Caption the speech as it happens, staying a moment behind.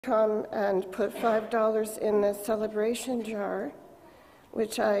come and put $5 in the celebration jar,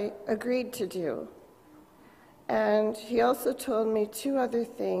 which I agreed to do. And he also told me two other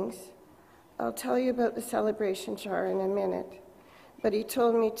things. I'll tell you about the celebration jar in a minute. But he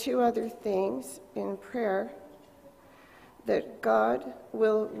told me two other things in prayer, that God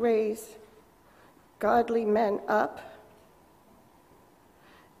will raise godly men up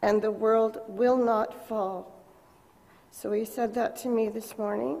and the world will not fall. So he said that to me this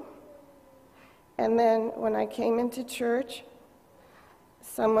morning. And then when I came into church,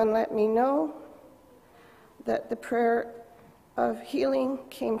 someone let me know that the prayer of healing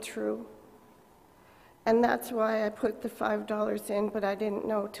came true. And that's why I put the $5 in, but I didn't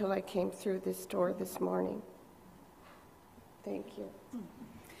know till I came through this door this morning. Thank you.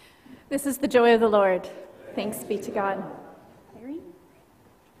 This is the joy of the Lord. Thanks be to God.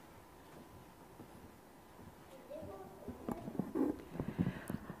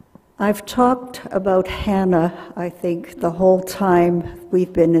 I've talked about Hannah, I think, the whole time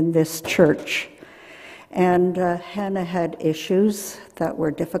we've been in this church. And Hannah had issues that were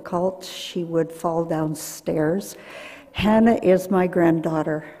difficult. She would fall downstairs. Hannah is my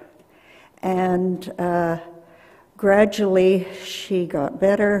granddaughter. And gradually she got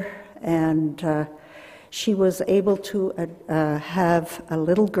better, and she was able to have a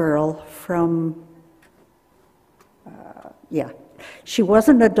little girl from, She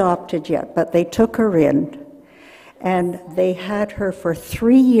wasn't adopted yet, but they took her in, and they had her for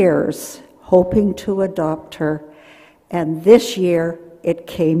 3 years, hoping to adopt her, and this year it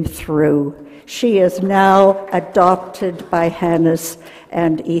came through. She is now adopted by Hannah's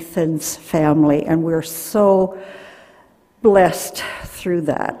and Ethan's family, and we're so blessed through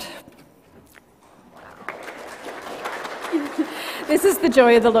that. This is the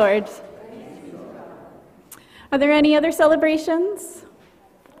joy of the Lord. Are there any other celebrations?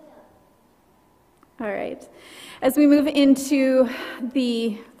 All right. As we move into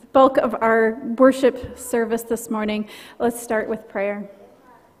the bulk of our worship service this morning, let's start with prayer.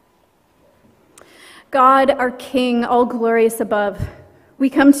 God, our King, all glorious above, we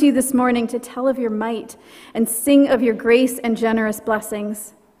come to you this morning to tell of your might and sing of your grace and generous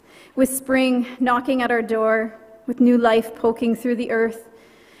blessings. With spring knocking at our door, with new life poking through the earth,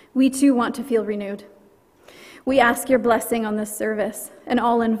 we too want to feel renewed. We ask your blessing on this service and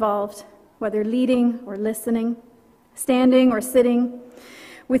all involved, whether leading or listening, standing or sitting.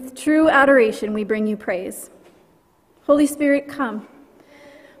 With true adoration, we bring you praise. Holy Spirit, come.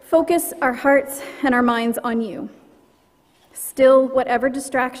 Focus our hearts and our minds on you. Still whatever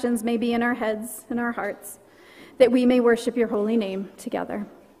distractions may be in our heads and our hearts, that we may worship your holy name together.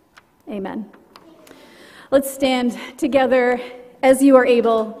 Amen. Let's stand together as you are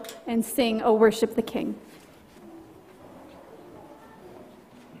able and sing, O Worship the King.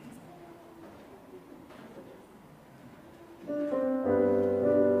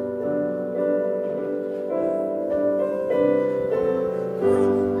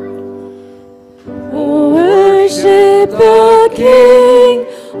 Worship the King,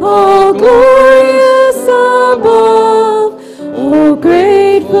 all glorious above. Oh,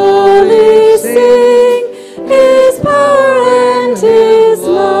 gratefully sing His power and His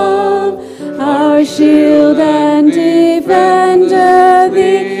love. Our shield and defender,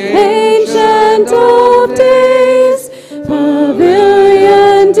 the Ancient of Days,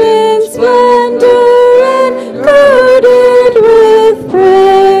 pavilioned in splendor and girded with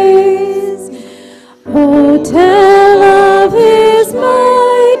praise. Oh, tell of His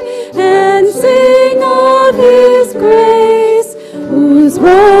might and sing of His grace, whose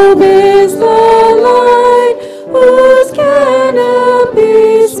robe is the light, whose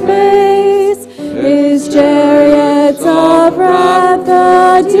canopy space. His chariots of wrath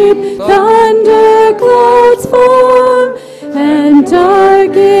the deep thunder clouds form, and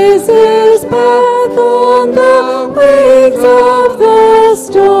dark is His path on the wings of the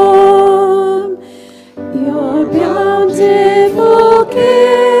storm. Your bountiful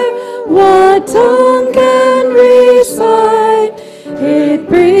care, what tongue can recite? It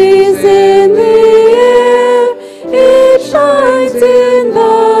breathes in the air, it shines in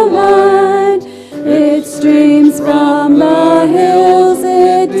the light, it streams from the hills,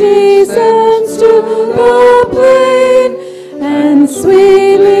 it descends to the plain, and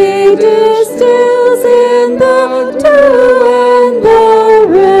sweetly distills in the dew and the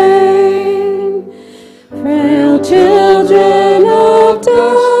rain. Frail children of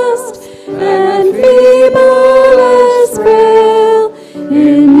dust and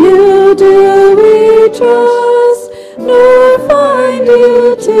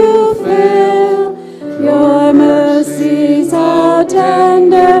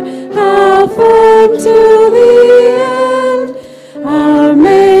firm to the end, our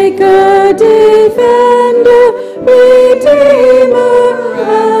Maker, Defender, Redeemer,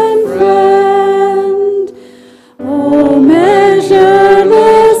 and Friend. Oh,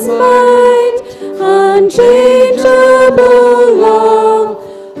 measureless might, unchangeable love,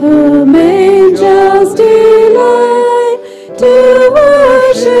 whom angels delight to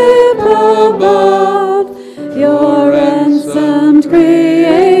worship above, your ransomed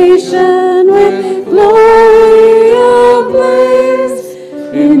creation with glory ablaze,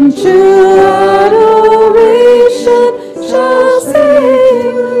 in true adoration shall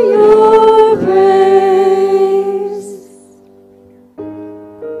sing your praise.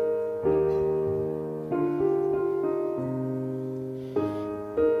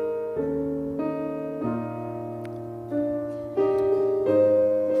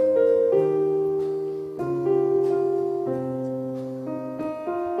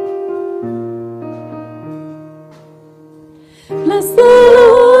 Bless the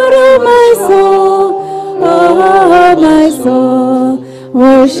Lord, oh my soul,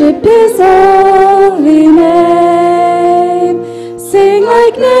 worship His holy name. Sing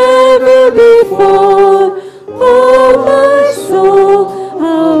like never before, oh my soul,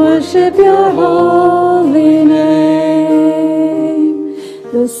 I'll worship your holy name.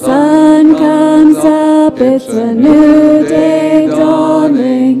 The sun comes up, it's a new day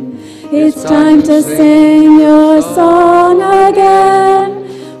dawning. It's time to sing your song again.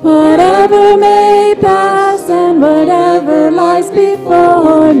 Whatever may pass and whatever lies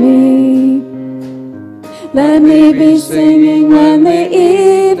before me, let me be singing when the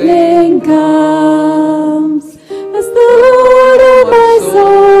evening comes. Bless the Lord,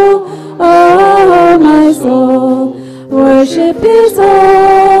 oh my soul, worship His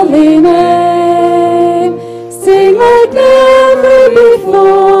holy name. Sing like never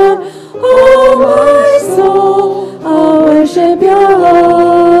before, oh my soul, I'll worship your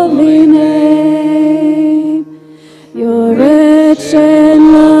holy name. You're rich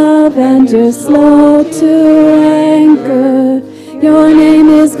in love and you're slow to anger. Your name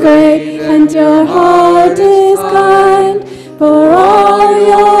is great and your heart is kind. For all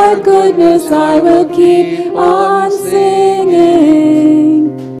your goodness I will keep on singing.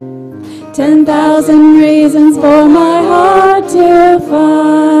 10,000 reasons for my heart to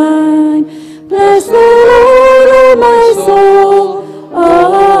find. Bless the Lord, oh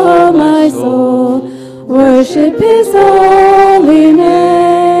my soul, worship His holy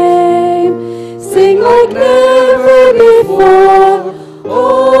name. Sing like never before,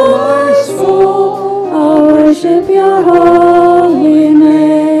 oh my soul, I'll worship your holy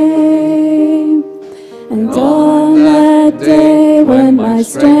name. And on that day when my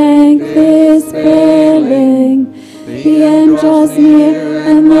strength is failing, the end draws near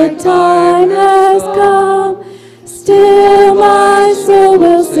and the time has come, still my soul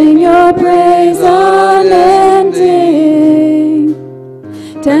will sing your praise unending.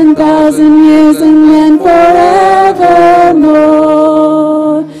 10,000 years and then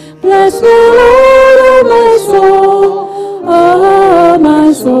forevermore. Bless the Lord, oh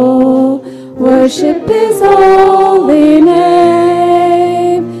my soul, worship His holy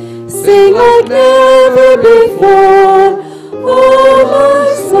name. Sing like never before, oh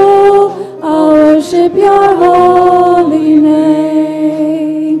my soul, I'll worship your holy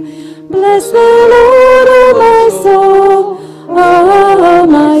name. Bless the Lord, oh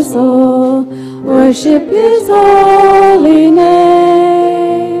my soul, worship His holy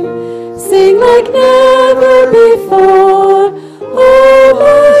name. Sing like never before, oh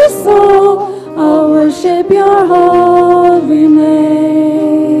my soul, I'll worship your holy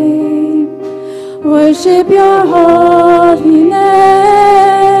name. Worship your holy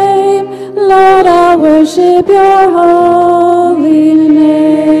name, Lord, I worship your holy name.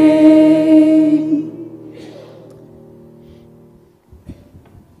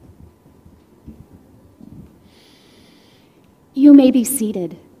 You may be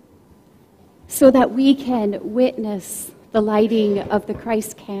seated so that we can witness the lighting of the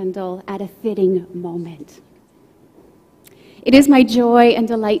Christ candle at a fitting moment. It is my joy and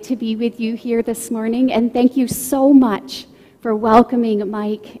delight to be with you here this morning, and thank you so much for welcoming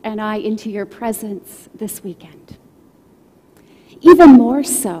Mike and I into your presence this weekend. Even more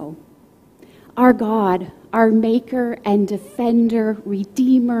so, our God, our Maker and Defender,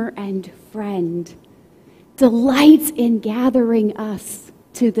 Redeemer and Friend, delights in gathering us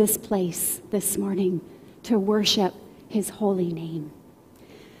to this place this morning to worship His holy name.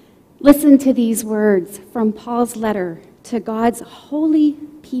 Listen to these words from Paul's letter to God's holy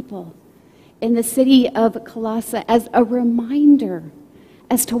people in the city of Colossae as a reminder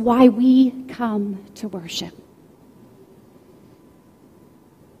as to why we come to worship.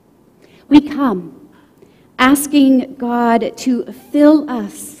 We come asking God to fill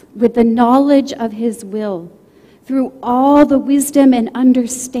us with the knowledge of his will through all the wisdom and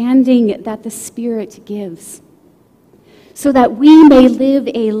understanding that the Spirit gives, so that we may live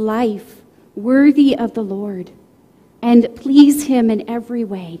a life worthy of the Lord and please him in every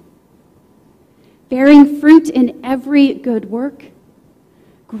way, bearing fruit in every good work,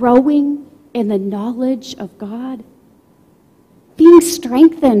 growing in the knowledge of God, being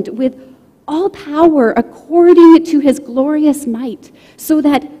strengthened with all power according to his glorious might, so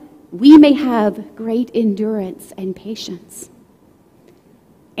that we may have great endurance and patience,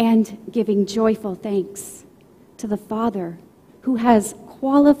 and giving joyful thanks to the Father who has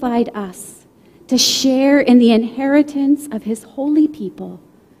qualified us to share in the inheritance of his holy people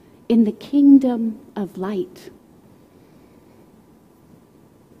in the kingdom of light.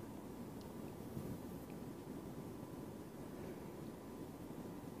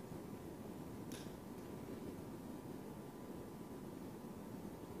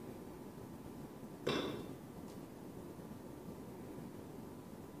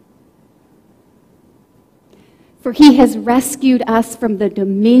 For he has rescued us from the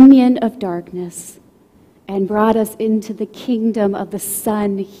dominion of darkness and brought us into the kingdom of the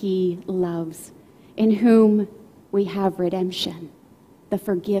Son he loves, in whom we have redemption, the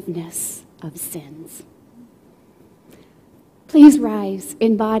forgiveness of sins. Please rise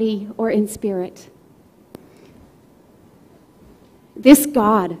in body or in spirit. This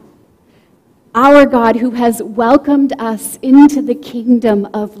God, our God who has welcomed us into the kingdom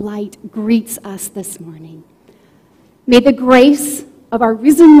of light, greets us this morning. May the grace of our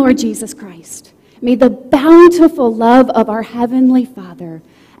risen Lord Jesus Christ, may the bountiful love of our Heavenly Father,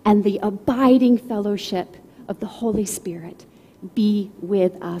 and the abiding fellowship of the Holy Spirit be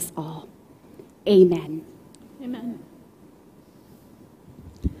with us all. Amen. Amen.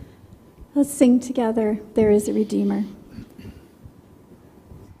 Let's sing together, There is a Redeemer.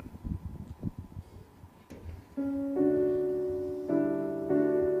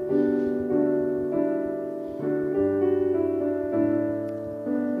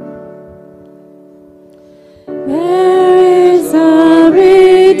 There is a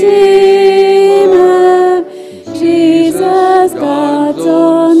Redeemer, Jesus, God's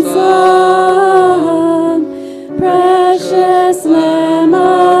own Son, precious Lamb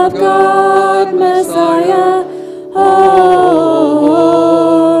of God, Messiah, Holy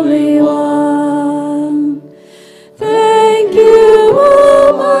One. Thank you,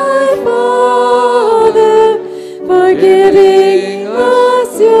 O my Father, for giving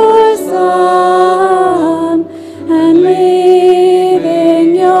us your Son, and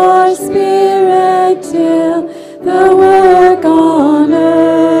leaving your Spirit till the work on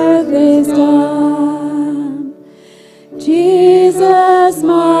earth is done. Jesus,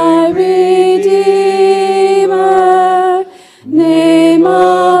 my Redeemer, name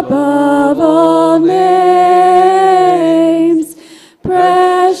above all names,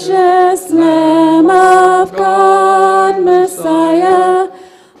 precious Lamb of God, Messiah,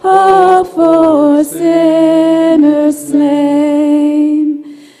 all for sinners slain.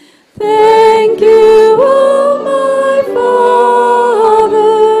 Thank you, O my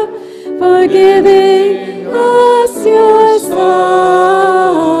Father, for giving us your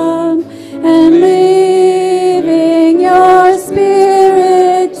Son, and leaving your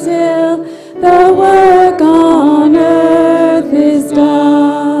Spirit till the work on earth is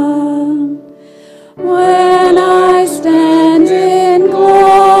done. When I stand in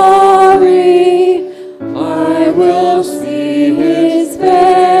glory, I will see his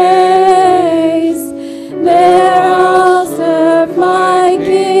face. There I'll serve my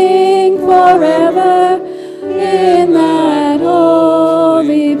King forever in that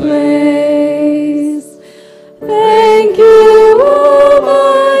holy place. Thank you, O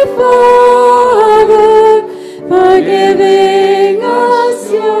my Father, for giving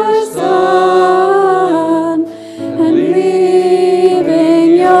us your Son, and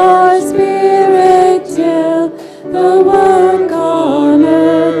leaving your Spirit till the work on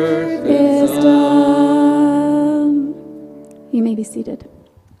earth is done. You may be seated.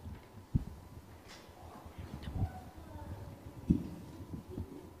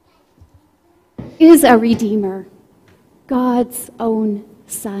 Is a Redeemer, God's own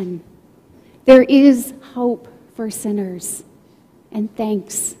Son. There is hope for sinners, and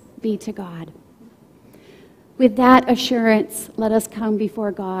thanks be to God. With that assurance, let us come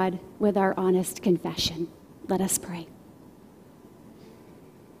before God with our honest confession. Let us pray.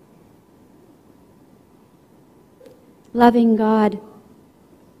 Loving God,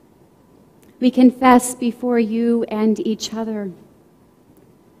 we confess before you and each other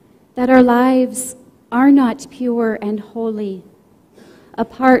that our lives are not pure and holy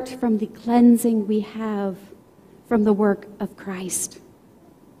apart from the cleansing we have from the work of Christ.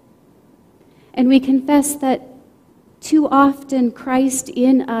 And we confess that too often Christ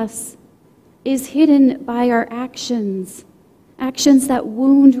in us is hidden by our actions, actions that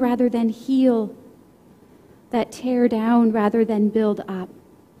wound rather than heal, that tear down rather than build up.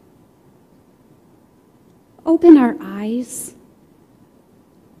 Open our eyes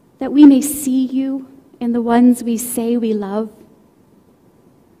that we may see you in the ones we say we love.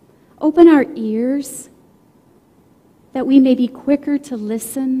 Open our ears that we may be quicker to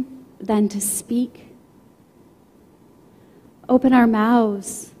listen than to speak. Open our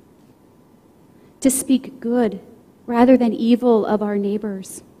mouths to speak good rather than evil of our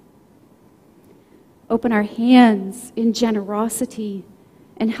neighbors. Open our hands in generosity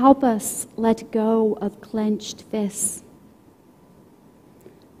and help us let go of clenched fists.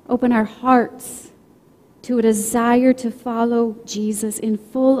 Open our hearts to a desire to follow Jesus in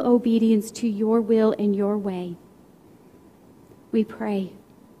full obedience to your will and your way. We pray,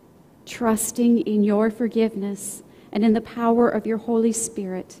 trusting in your forgiveness and in the power of your Holy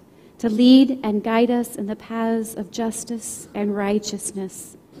Spirit to lead and guide us in the paths of justice and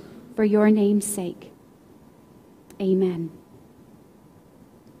righteousness for your name's sake. Amen.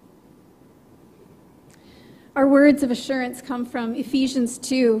 Our words of assurance come from Ephesians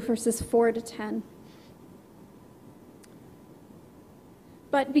 2, verses 4 to 10.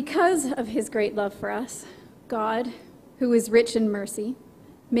 But because of his great love for us, God, who is rich in mercy,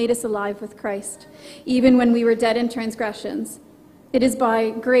 made us alive with Christ, even when we were dead in transgressions. It is by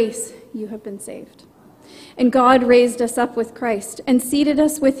grace you have been saved. And God raised us up with Christ and seated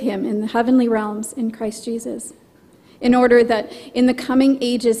us with him in the heavenly realms in Christ Jesus, in order that in the coming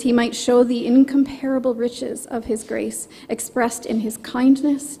ages he might show the incomparable riches of his grace expressed in his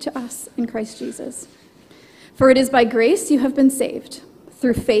kindness to us in Christ Jesus. For it is by grace you have been saved,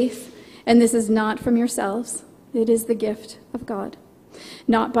 through faith, and this is not from yourselves. It is the gift of God,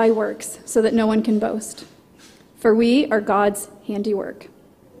 not by works, so that no one can boast. For we are God's handiwork,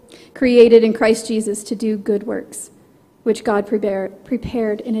 created in Christ Jesus to do good works, which God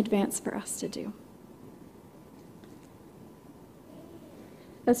prepared in advance for us to do.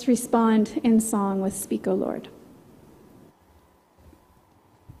 Let's respond in song with Speak, O Lord.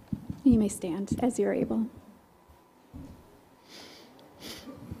 You may stand as you're able.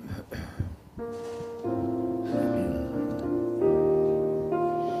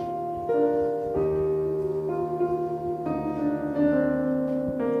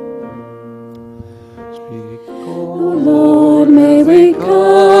 O Lord, may we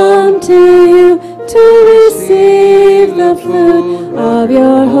come to you to receive the fruit of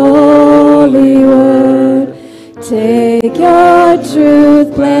your holy word. Take your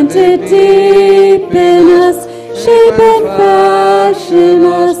truth, plant it deep in us, shape and fashion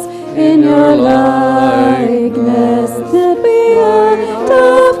us in your likeness, that the act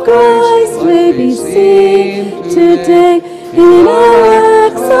of Christ may be seen today in our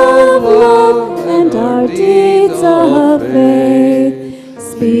acts of love and our deeds of faith.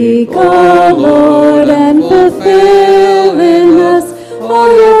 Speak, O Lord, and fulfill in us all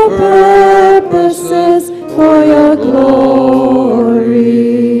your purposes for your glory.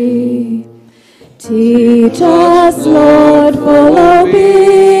 Teach us, Lord, full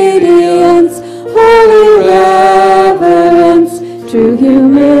obedience, holy reverence, true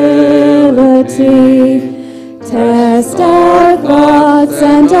humility. Test our thoughts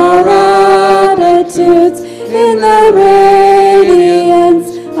and our attitudes in the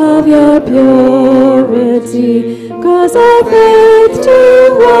radiance of your purity. Cause our faith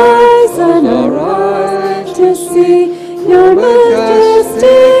to rise and our eyes to see your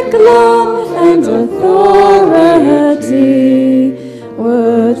majestic love and authority.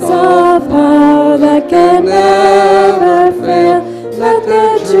 Words of power that can never fail, let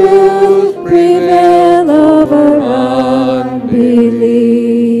their truth prevail over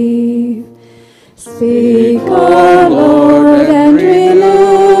unbelief. Speak, O Lord, and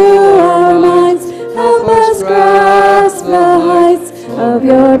renew our minds. Help us grasp the heights of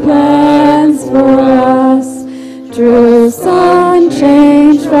your plans for us. Truths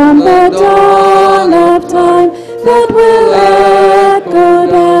unchanged from the dawn of time that will echo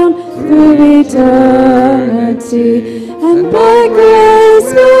down through eternity. And by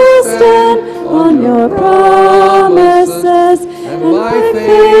grace we'll stand on your promises, and by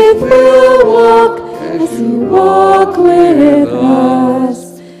faith we'll walk as you walk with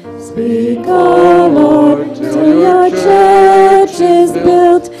us. Speak, O Lord, till your church is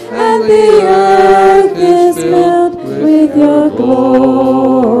built and and the earth is filled with your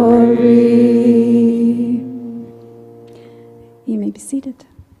glory. You may be seated.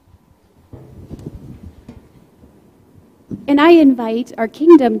 And I invite our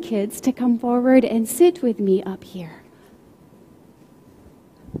kingdom kids to come forward and sit with me up here.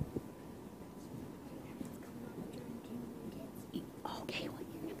 Okay, well,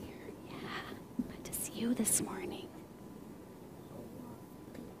 you're here. Yeah, good to see you this morning.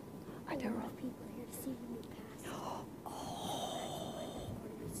 Are there people here to see when we pass? Oh.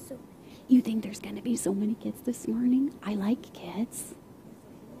 You think there's going to be so many kids this morning? I like kids.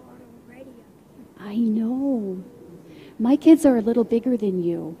 I know. My kids are a little bigger than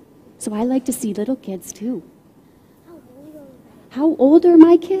you, so I like to see little kids too. How old are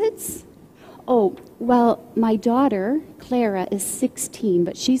my kids? Oh, well, my daughter, Clara, is 16,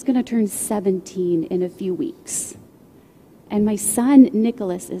 but she's going to turn 17 in a few weeks. And my son,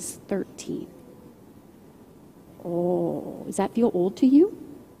 Nicholas, is 13. Oh, does that feel old to you?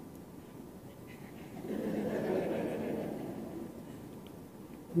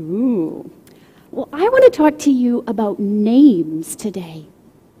 Ooh. Well, I want to talk to you about names today.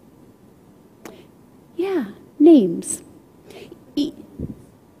 Yeah, names.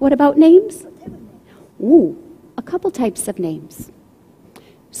 What about names? Ooh, a couple types of names.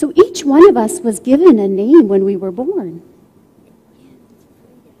 So each one of us was given a name when we were born.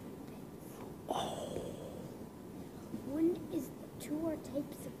 One is two or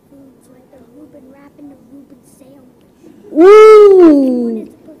types of foods, like the Reuben wrap and the Reuben sandwich. Ooh! One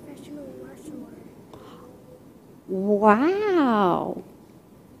is a professional wrestler. Wow.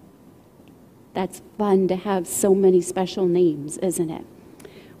 That's fun to have so many special names, isn't it?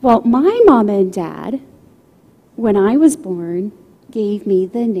 Well, my mom and dad, when I was born, gave me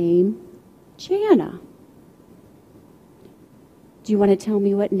the name Jana. Do you want to tell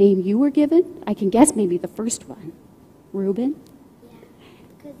me what name you were given? I can guess maybe the first one. Reuben? Yeah,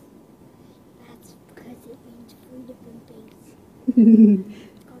 because it means 3 different things.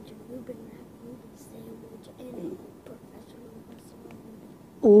 It's called your Reuben wrap, Reuben sandwich, and a professional wrestler.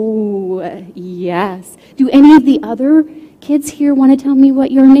 Oh, yes. Do any of the other kids here want to tell me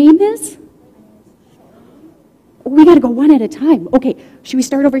what your name is? We got to go one at a time. Okay, should we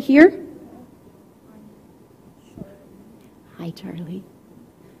start over here? Hi, Charlie.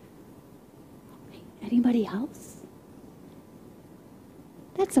 Okay, anybody else?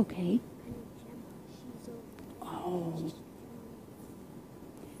 That's okay. Oh.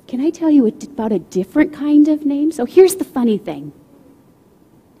 Can I tell you about a different kind of name? So here's the funny thing.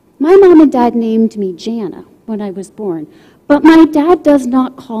 My mom and dad named me Jana when I was born, but my dad does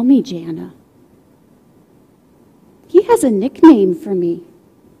not call me Jana. He has a nickname for me.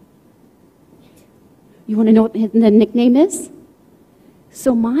 You want to know what the nickname is?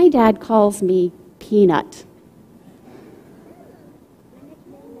 So my dad calls me Peanut. My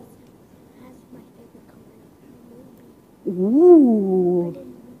nickname has my favorite color. Ooh.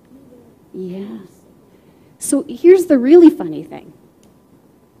 Yeah. So here's the really funny thing.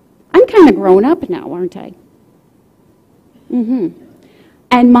 I'm kind of grown up now, aren't I?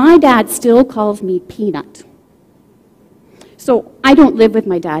 And my dad still calls me Peanut. So I don't live with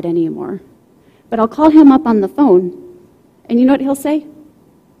my dad anymore. But I'll call him up on the phone, and you know what he'll say?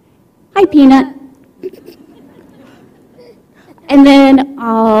 Hi, Peanut. And then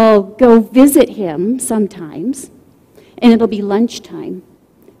I'll go visit him sometimes, and it'll be lunchtime.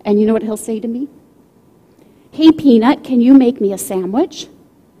 And you know what he'll say to me? Hey, Peanut, can you make me a sandwich?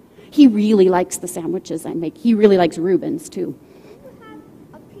 He really likes the sandwiches I make. He really likes Reuben's, too. If you have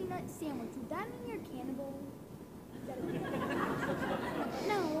a peanut sandwich, would that mean you're cannibal?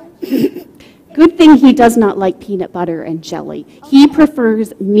 No. Good thing he does not like peanut butter and jelly. He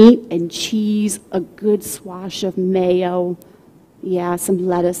prefers meat and cheese, a good swash of mayo, yeah, some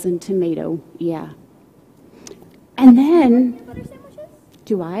lettuce and tomato, yeah. And then, Peanut butter sandwiches?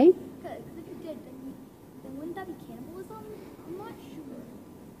 do I? Because if you did, then wouldn't that be cannibalism? I'm not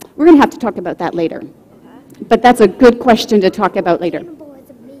sure. We're going to have to talk about that later. But that's a good question to talk about later.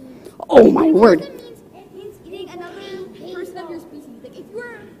 Cannibalism means Oh, my word. It means eating another person of your species. Like if you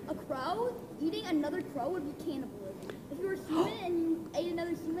were a crow, eating another crow would be cannibalism. If you were human and you ate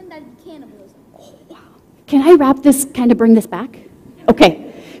another human, that'd be cannibalism. Can I wrap this, kind of bring this back?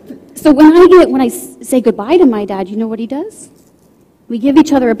 Okay. So when I say goodbye to my dad, you know what he does? We give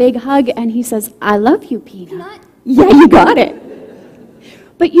each other a big hug, and he says, I love you, Peanut. Peanut? Yeah, you got it.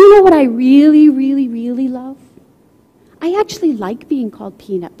 But you know what I really, really, really love? I actually like being called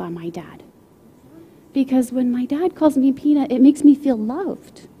Peanut by my dad. Because when my dad calls me Peanut, it makes me feel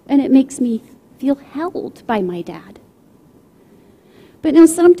loved. And it makes me feel held by my dad. But now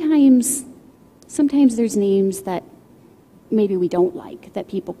sometimes there's names that maybe we don't like, that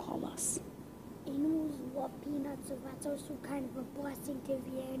people call us. Animals love peanuts, so that's also kind of a blessing to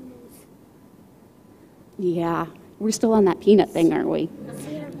the animals. Yeah, we're still on that peanut thing, aren't we?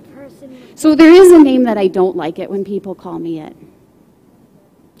 See a person. So there is a name that I don't like it when people call me it.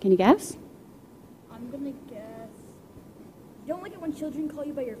 Can you guess? I'm gonna guess. You don't like it when children call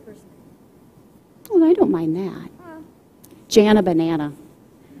you by your first name. Well, I don't mind that. Jana Banana.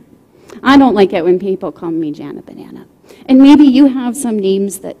 I don't like it when people call me Jana Banana. And maybe you have some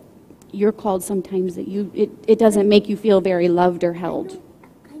names that you're called sometimes that it doesn't make you feel very loved or held.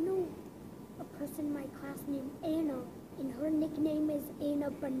 I know a person in my class named Anna, and her nickname is Anna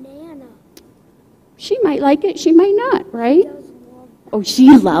Banana. She might like it, she might not, right? She does love that. Oh,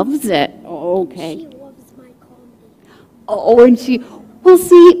 she loves it. Oh, okay. She loves my comedy. Oh, and well,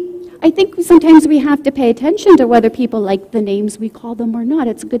 see, I think sometimes we have to pay attention to whether people like the names we call them or not.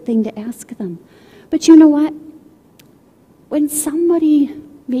 It's a good thing to ask them. But you know what? When somebody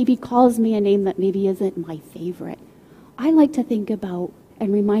maybe calls me a name that maybe isn't my favorite, I like to think about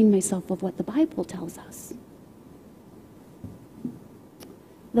and remind myself of what the Bible tells us.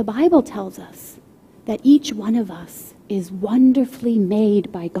 The Bible tells us that each one of us is wonderfully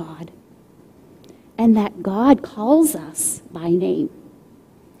made by God, and that God calls us by name.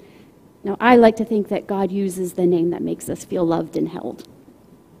 Now, I like to think that God uses the name that makes us feel loved and held.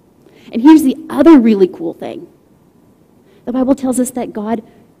 And here's the other really cool thing. The Bible tells us that God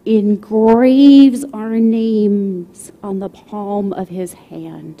engraves our names on the palm of his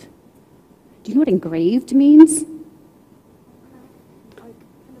hand. Do you know what engraved means? Kind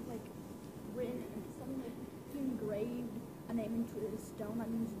of like written, something like you engraved a name into a stone. That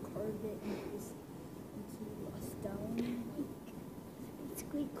means you carved it into a stone.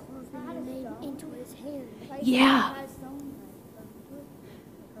 Basically carving her name into his hand. Yeah.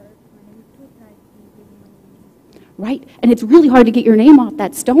 Right? And it's really hard to get your name off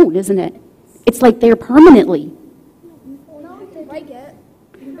that stone, isn't it? It's like there permanently. No, you can break it.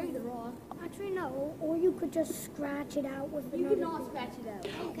 You can break the rock. Actually, no. Or you could just scratch it out with You another cannot thing. scratch it out.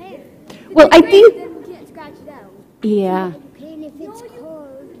 Okay. Well, I think, Then you can't scratch it out. yeah. Okay, and if it's carved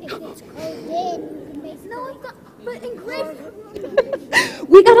in, you can make No, it's not. But engraved.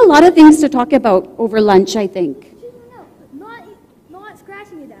 We got a lot of things to talk about over lunch, I think. No, not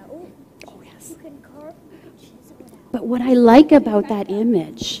scratching it out. Oh, yes. you can carve, you can chisel it out. But what I like about that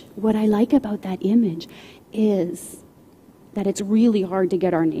image is that it's really hard to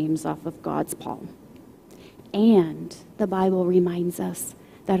get our names off of God's palm. And the Bible reminds us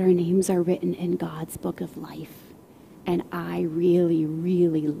that our names are written in God's book of life. And I really,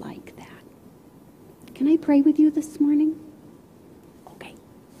 really like that. Can I pray with you this morning? Okay.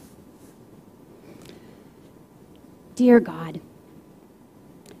 Dear God,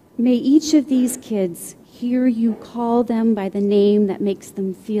 may each of these kids hear you call them by the name that makes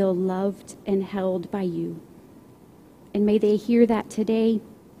them feel loved and held by you. And may they hear that today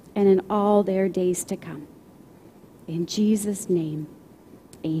and in all their days to come. In Jesus' name,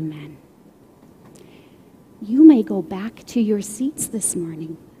 amen. You may go back to your seats this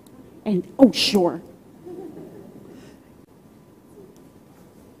morning. And, oh, sure.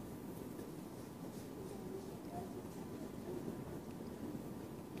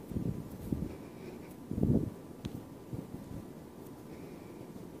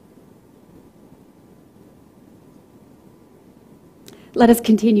 Let us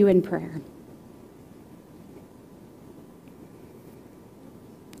continue in prayer.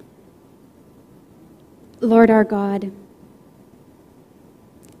 Lord our God,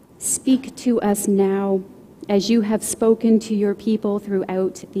 speak to us now as you have spoken to your people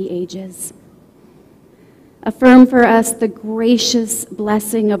throughout the ages. Affirm for us the gracious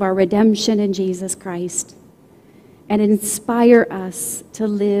blessing of our redemption in Jesus Christ, and inspire us to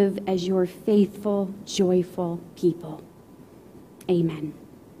live as your faithful, joyful people. Amen.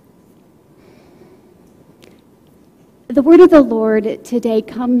 The word of the Lord today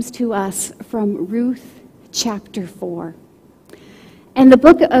comes to us from Ruth chapter 4. And the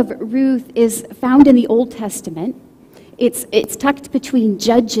book of Ruth is found in the Old Testament. It's tucked between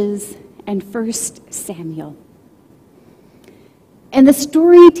Judges and 1 Samuel. And the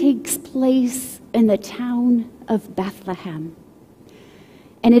story takes place in the town of Bethlehem.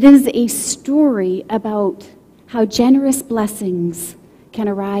 And it is a story about how generous blessings can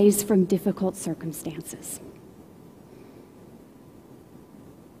arise from difficult circumstances.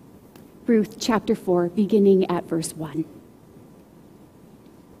 Ruth chapter 4, beginning at verse 1.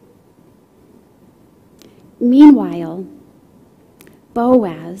 Meanwhile,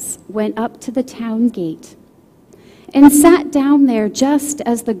 Boaz went up to the town gate, and sat down there just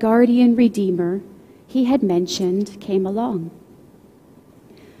as the guardian redeemer he had mentioned came along.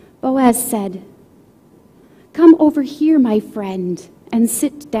 Boaz said, "Come over here, my friend, and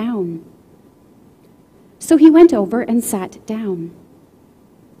sit down." So he went over and sat down.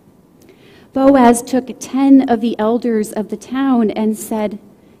 Boaz took 10 of the elders of the town and said,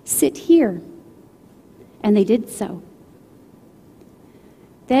 "Sit here." And they did so.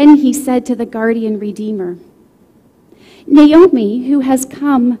 Then he said to the guardian redeemer, "Naomi, who has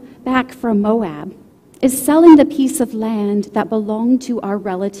come back from Moab, is selling the piece of land that belonged to our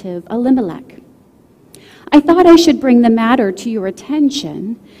relative Elimelech. I thought I should bring the matter to your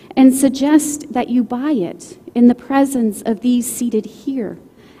attention and suggest that you buy it in the presence of these seated here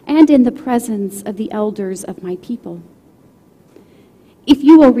and in the presence of the elders of my people. If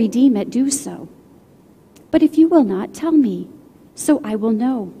you will redeem it, do so. But if you will not, tell me, so I will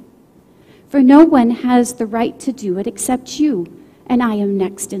know. For no one has the right to do it except you, and I am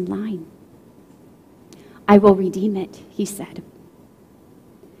next in line." "I will redeem it," he said.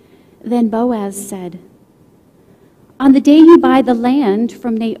 Then Boaz said, "On the day you buy the land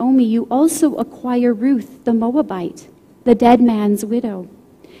from Naomi, you also acquire Ruth the Moabite, the dead man's widow,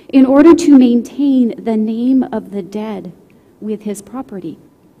 in order to maintain the name of the dead with his property."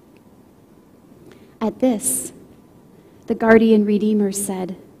 At this, the guardian redeemer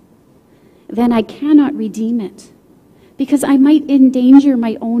said, "Then I cannot redeem it, because I might endanger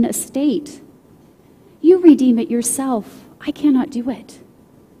my own estate. You redeem it yourself. I cannot do it."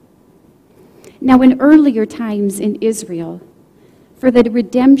 Now, in earlier times in Israel, for the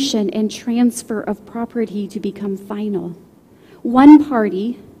redemption and transfer of property to become final, one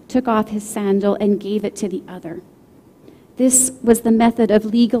party took off his sandal and gave it to the other. This was the method of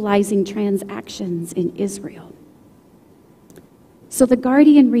legalizing transactions in Israel. So the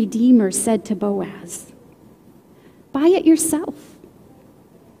guardian redeemer said to Boaz, "Buy it yourself."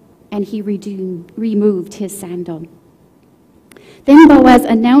 And he removed his sandal. Then Boaz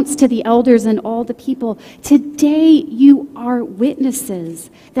announced to the elders and all the people, "Today you are witnesses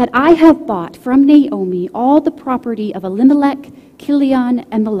that I have bought from Naomi all the property of Elimelech, Kilion,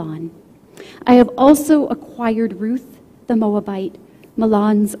 and Mahlon. I have also acquired Ruth the Moabite,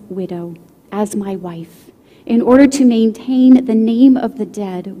 Mahlon's widow, as my wife, in order to maintain the name of the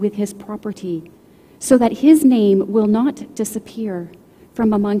dead with his property, so that his name will not disappear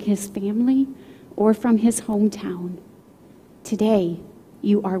from among his family or from his hometown. Today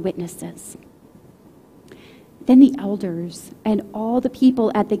you are witnesses." Then the elders and all the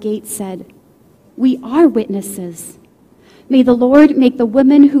people at the gate said, "We are witnesses. May the Lord make the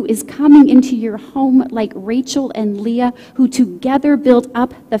woman who is coming into your home like Rachel and Leah, who together built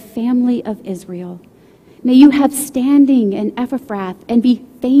up the family of Israel. May you have standing in Ephrath and be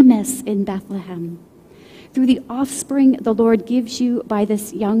famous in Bethlehem. Through the offspring the Lord gives you by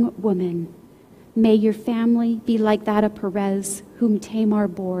this young woman, may your family be like that of Perez, whom Tamar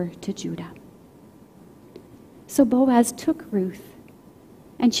bore to Judah." So Boaz took Ruth,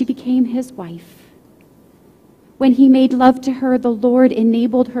 and she became his wife. When he made love to her, the Lord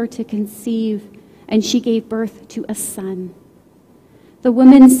enabled her to conceive, and she gave birth to a son. The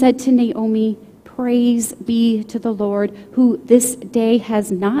woman said to Naomi, "Praise be to the Lord, who this day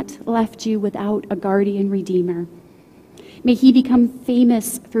has not left you without a guardian redeemer. May he become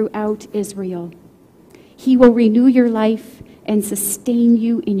famous throughout Israel. He will renew your life and sustain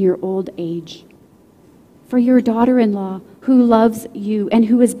you in your old age. For your daughter-in-law, who loves you and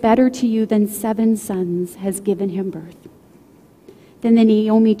who is better to you than 7 sons, has given him birth." Then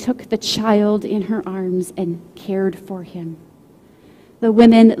Naomi took the child in her arms and cared for him. The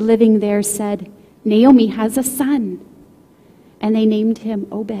women living there said, "Naomi has a son," and they named him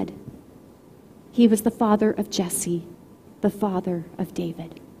Obed. He was the father of Jesse, the father of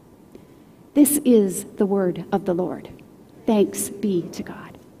David. This is the word of the Lord. Thanks be to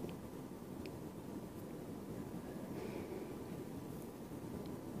God.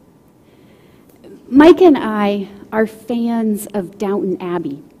 Mike and I are fans of Downton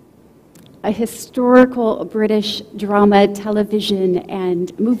Abbey, a historical British drama, television,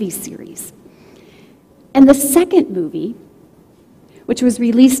 and movie series. And the second movie, which was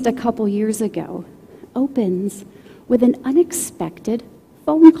released a couple years ago, opens with an unexpected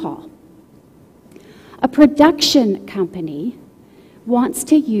phone call. A production company wants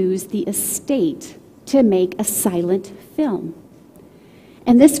to use the estate to make a silent film.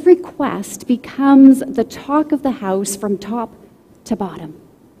 And this request becomes the talk of the house from top to bottom.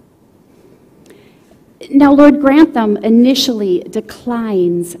 Now, Lord Grantham initially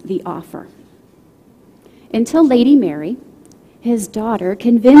declines the offer until Lady Mary, his daughter,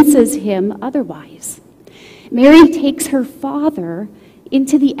 convinces him otherwise. Mary takes her father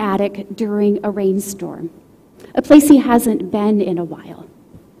into the attic during a rainstorm, a place he hasn't been in a while,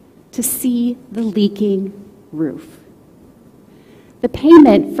 to see the leaking roof. The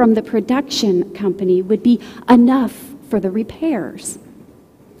payment from the production company would be enough for the repairs.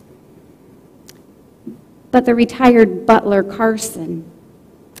 But the retired butler, Carson,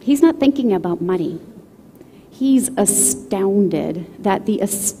 he's not thinking about money. He's astounded that the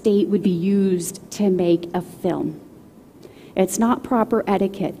estate would be used to make a film. It's not proper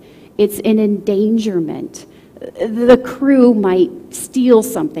etiquette. It's an endangerment. The crew might steal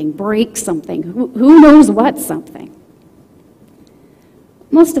something, break something, who knows what something.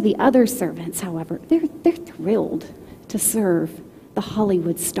 Most of the other servants, however, they're thrilled to serve the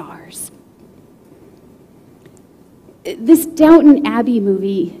Hollywood stars. This Downton Abbey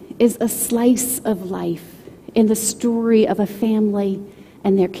movie is a slice of life in the story of a family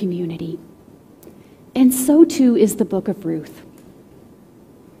and their community. And so too is the book of Ruth.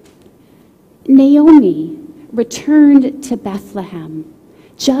 Naomi returned to Bethlehem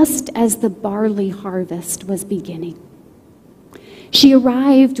just as the barley harvest was beginning. She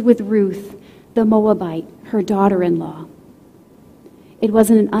arrived with Ruth, the Moabite, her daughter-in-law. It was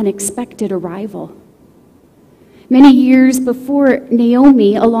an unexpected arrival. Many years before,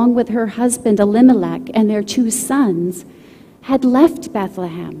 Naomi, along with her husband Elimelech and their 2 sons, had left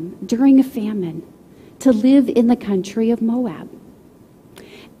Bethlehem during a famine to live in the country of Moab.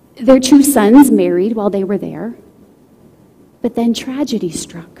 Their 2 sons married while they were there, but then tragedy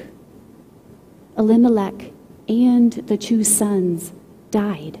struck. Elimelech and the 2 sons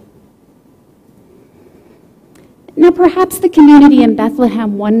died. Now, perhaps the community in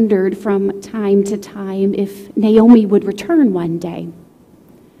Bethlehem wondered from time to time if Naomi would return one day,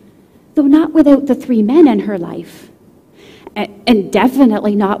 though not without the 3 men in her life, and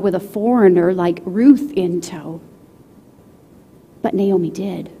definitely not with a foreigner like Ruth in tow. But Naomi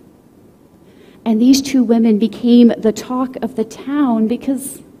did. And these 2 women became the talk of the town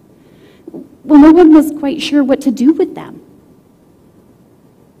because, well, no one was quite sure what to do with them.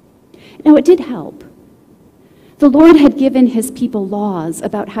 Now, it did help. The Lord had given his people laws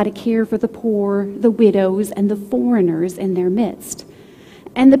about how to care for the poor, the widows, and the foreigners in their midst.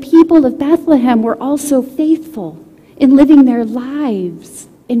 And the people of Bethlehem were also faithful in living their lives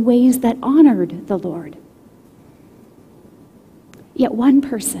in ways that honored the Lord. Yet one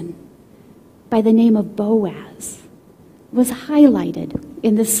person by the name of Boaz was highlighted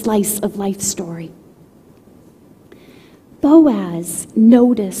in this slice of life story. Boaz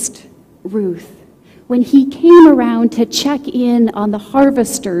noticed Ruth when he came around to check in on the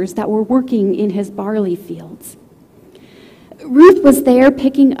harvesters that were working in his barley fields. Ruth was there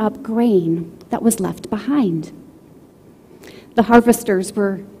picking up grain that was left behind. The harvesters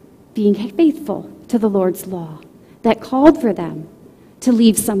were being faithful to the Lord's law that called for them to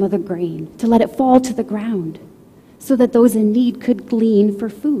leave some of the grain, to let it fall to the ground, so that those in need could glean for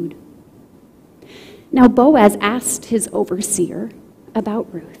food. Now Boaz asked his overseer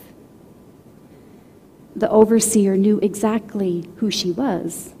about Ruth. The overseer knew exactly who she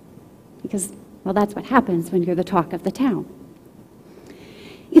was, because, well, that's what happens when you're the talk of the town.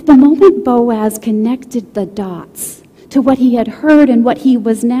 Yet the moment Boaz connected the dots to what he had heard and what he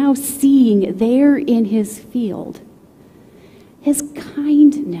was now seeing there in his field, his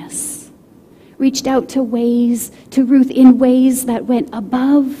kindness reached out to Ruth in ways that went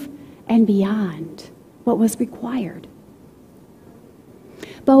above and beyond what was required.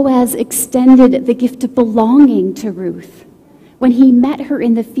 Boaz extended the gift of belonging to Ruth when he met her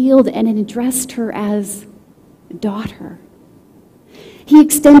in the field and addressed her as daughter. He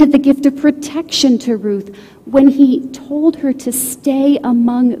extended the gift of protection to Ruth when he told her to stay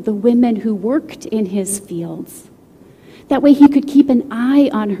among the women who worked in his fields. That way he could keep an eye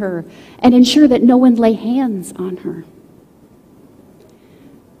on her and ensure that no one lay hands on her.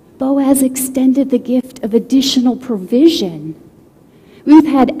 Boaz extended the gift of additional provision. Ruth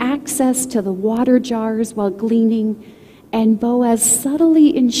had access to the water jars while gleaning, and Boaz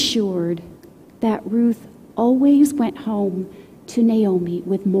subtly ensured that Ruth always went home to Naomi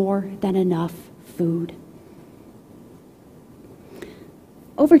with more than enough food.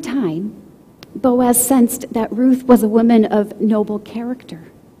 Over time, Boaz sensed that Ruth was a woman of noble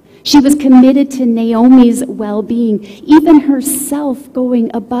character. She was committed to Naomi's well-being, even herself going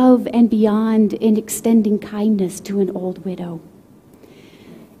above and beyond in extending kindness to an old widow.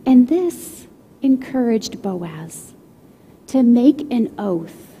 And this encouraged Boaz to make an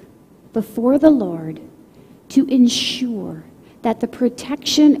oath before the Lord to ensure that the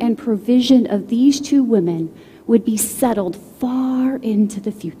protection and provision of these 2 women would be settled far into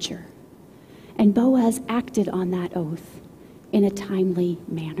the future, And Boaz acted on that oath in a timely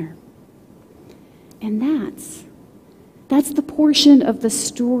manner. And that's the portion of the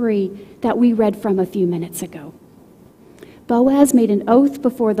story that we read from a few minutes ago. Boaz made an oath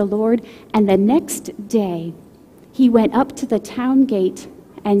before the Lord, and the next day he went up to the town gate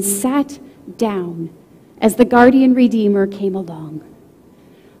and sat down as the guardian redeemer came along.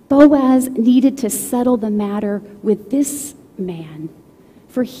 Boaz needed to settle the matter with this man,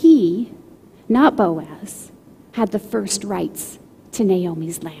 for he, not Boaz, had the first rights to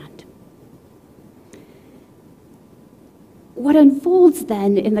Naomi's land. What unfolds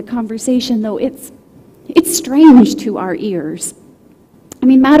then in the conversation, though, it's strange to our ears. I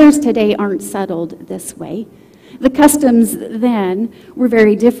mean, matters today aren't settled this way. The customs then were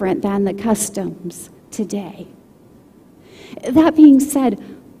very different than the customs today. That being said,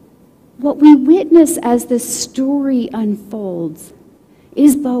 what we witness as this story unfolds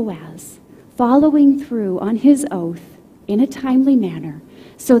is Boaz following through on his oath in a timely manner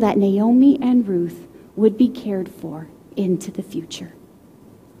so that Naomi and Ruth would be cared for into the future.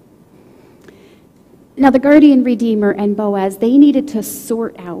 Now, the guardian redeemer and Boaz, they needed to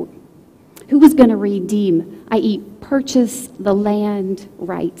sort out who was going to redeem, i.e., purchase the land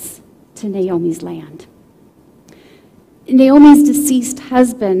rights to Naomi's land. Naomi's deceased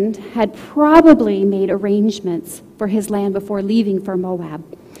husband had probably made arrangements for his land before leaving for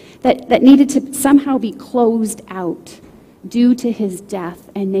Moab that needed to somehow be closed out due to his death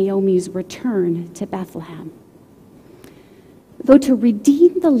and Naomi's return to Bethlehem. Though to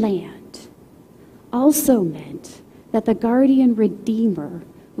redeem the land also meant that the guardian redeemer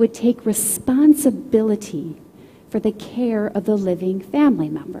would take responsibility for the care of the living family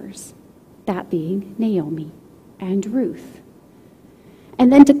members, that being Naomi and Ruth.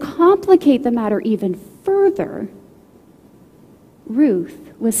 And then to complicate the matter even further, Ruth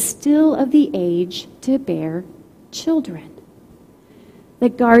was still of the age to bear children. The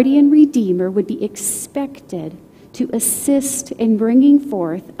guardian redeemer would be expected to assist in bringing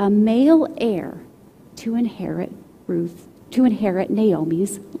forth a male heir to inherit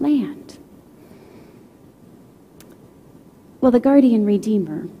Naomi's land. Well, the guardian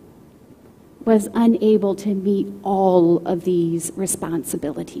redeemer was unable to meet all of these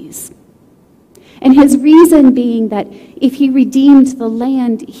responsibilities. And his reason being that if he redeemed the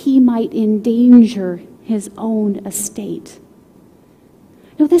land, he might endanger his own estate.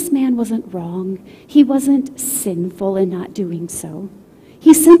 No, this man wasn't wrong. He wasn't sinful in not doing so.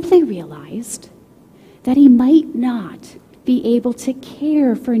 He simply realized that he might not be able to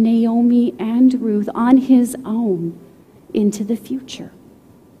care for Naomi and Ruth on his own into the future.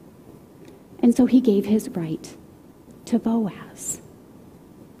 And so he gave his right to Boaz.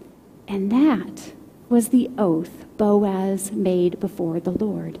 And that was the oath Boaz made before the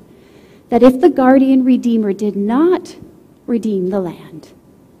Lord, that if the guardian redeemer did not redeem the land,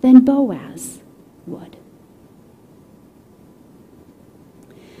 then Boaz would.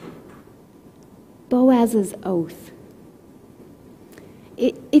 Boaz's oath.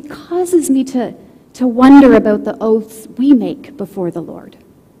 It causes me to wonder about the oaths we make before the Lord.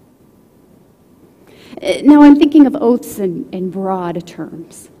 Now, I'm thinking of oaths in broad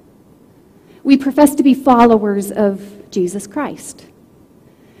terms. We profess to be followers of Jesus Christ.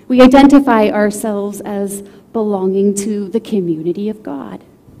 We identify ourselves as belonging to the community of God.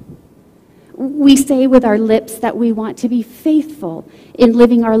 We say with our lips that we want to be faithful in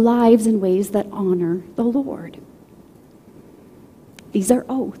living our lives in ways that honor the Lord. These are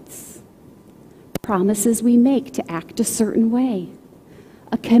oaths, promises we make to act a certain way,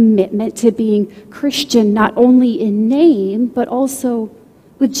 a commitment to being Christian not only in name, but also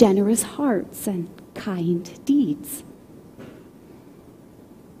with generous hearts and kind deeds.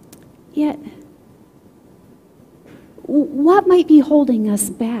 Yet, what might be holding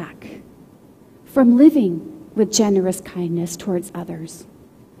us back from living with generous kindness towards others?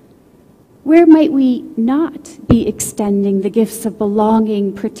 Where might we not be extending the gifts of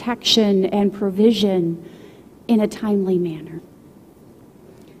belonging, protection, and provision in a timely manner?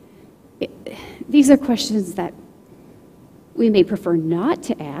 These are questions that we may prefer not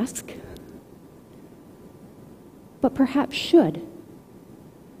to ask, but perhaps should.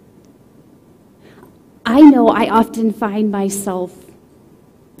 I know I often find myself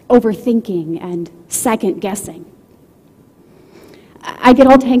overthinking and second guessing. I get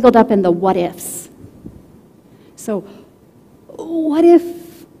all tangled up in the what ifs. So, what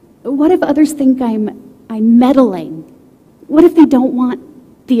if others think I'm meddling? What if they don't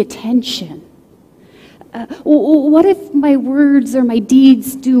want the attention? What if my words or my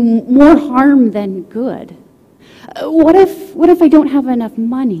deeds do more harm than good? What if I don't have enough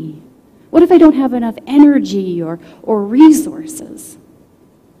money What if I don't have enough energy or resources?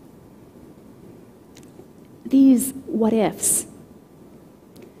 These what ifs,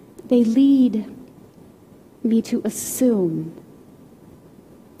 they lead me to assume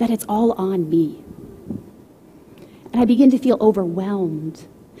that it's all on me. And I begin to feel overwhelmed,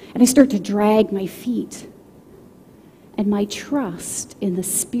 and I start to drag my feet, and my trust in the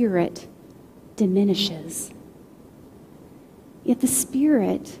Spirit diminishes. Yet the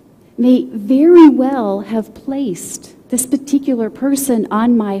Spirit may very well have placed this particular person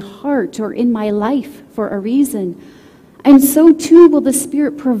on my heart or in my life for a reason. And so too will the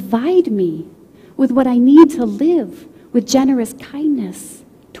Spirit provide me with what I need to live with generous kindness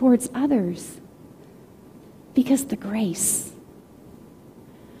towards others. Because the grace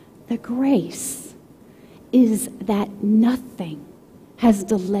is that nothing has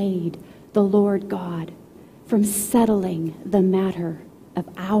delayed the Lord God from settling the matter of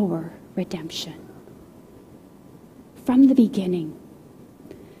our redemption. From the beginning,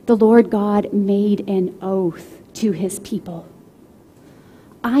 the Lord God made an oath to his people.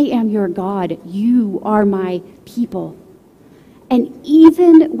 I am your God, you are my people. And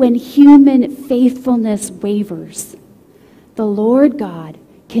even when human faithfulness wavers, the Lord God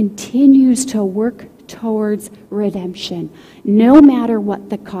continues to work towards redemption, no matter what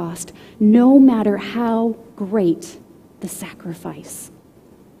the cost, no matter how great the sacrifice.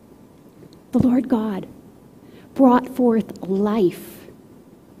 The Lord God brought forth life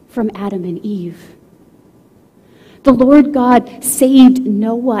from Adam and Eve. The Lord God saved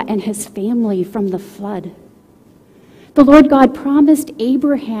Noah and his family from the flood. The Lord God promised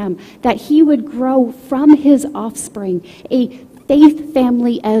Abraham that he would grow from his offspring a faith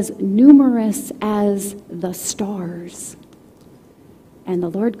family as numerous as the stars. And the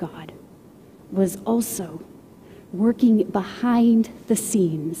Lord God was also working behind the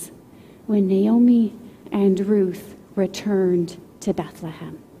scenes when Naomi and Ruth returned to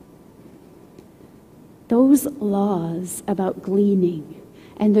Bethlehem. Those laws about gleaning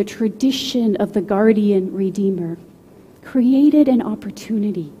and the tradition of the guardian redeemer created an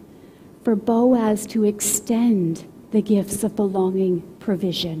opportunity for Boaz to extend the gifts of belonging,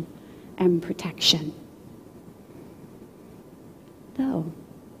 provision, and protection. Though,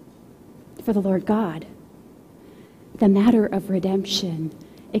 for the Lord God, the matter of redemption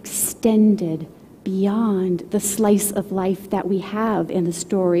extended beyond the slice of life that we have in the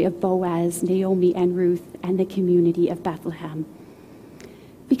story of Boaz, Naomi, and Ruth, and the community of Bethlehem.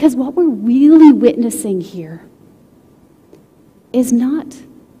 Because what we're really witnessing here is not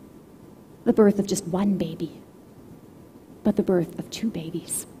the birth of just one baby, but the birth of two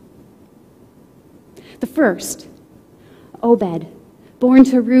babies. The first, Obed, born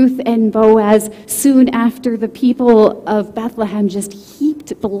to Ruth and Boaz soon after the people of Bethlehem just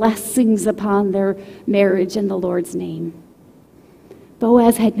heaped blessings upon their marriage in the Lord's name.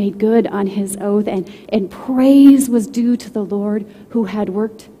 Boaz had made good on his oath, and praise was due to the Lord who had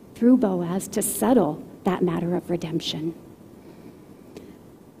worked through Boaz to settle that matter of redemption.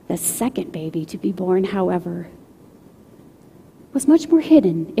 The second baby to be born, however, was much more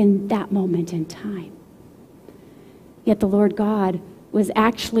hidden in that moment in time. Yet the Lord God was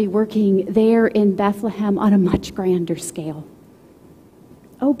actually working there in Bethlehem on a much grander scale.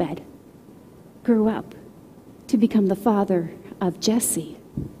 Obed grew up to become the father of Jesse,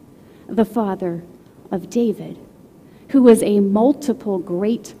 the father of David, who was a multiple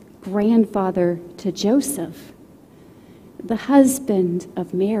great-grandfather to Joseph, the husband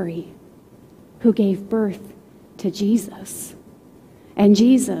of Mary, who gave birth to Jesus. And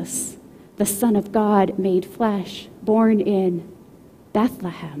Jesus, the Son of God made flesh, born in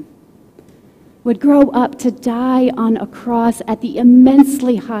Bethlehem, would grow up to die on a cross at the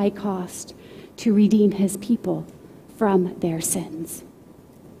immensely high cost to redeem his people from their sins.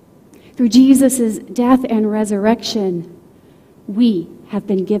 Through Jesus' death and resurrection, we have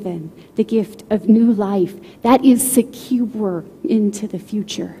been given the gift of new life that is secure into the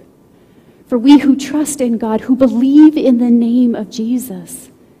future. For we who trust in God, who believe in the name of Jesus,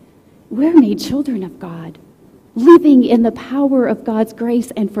 we're made children of God, living in the power of God's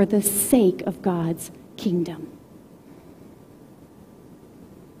grace and for the sake of God's kingdom.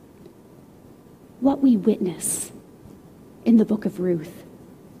 What we witness in the book of Ruth,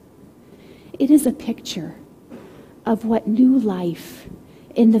 it is a picture of what new life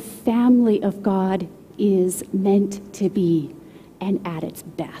in the family of God is meant to be and at its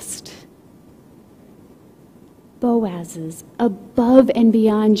best. Boaz's above and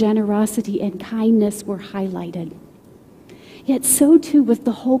beyond generosity and kindness were highlighted. Yet so too was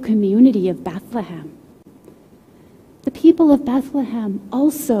the whole community of Bethlehem. The people of Bethlehem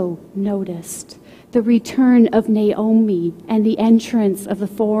also noticed the return of Naomi and the entrance of the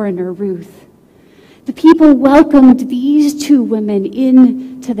foreigner Ruth. The people welcomed these two women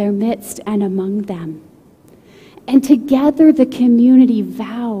into their midst and among them. And together the community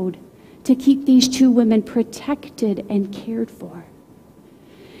vowed to keep these two women protected and cared for.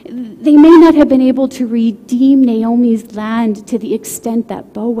 They may not have been able to redeem Naomi's land to the extent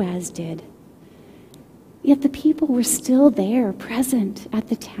that Boaz did. Yet the people were still there, present at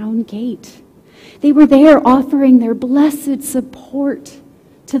the town gate. They were there offering their blessed support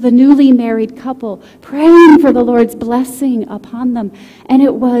to the newly married couple, praying for the Lord's blessing upon them. And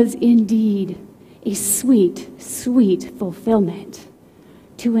it was indeed a sweet, sweet fulfillment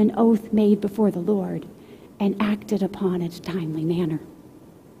to an oath made before the Lord and acted upon in a timely manner.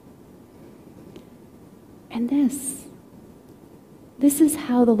 And this is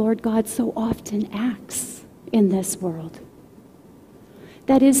how the Lord God so often acts in this world.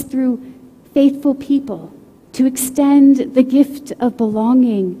 That is through faithful people to extend the gift of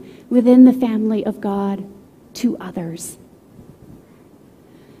belonging within the family of God to others.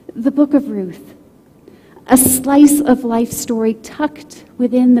 The book of Ruth, a slice of life story tucked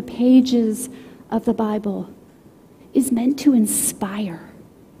within the pages of the Bible, is meant to inspire.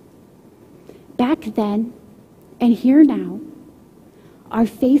 Back then and here now are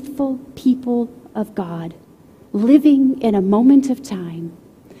faithful people of God, living in a moment of time,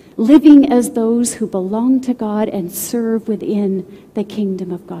 living as those who belong to God and serve within the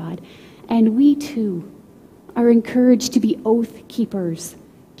kingdom of God. And we too are encouraged to be oath keepers,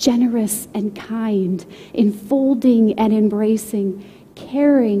 generous and kind, enfolding and embracing,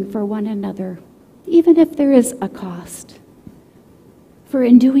 caring for one another, even if there is a cost. For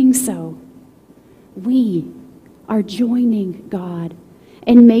in doing so, we are joining God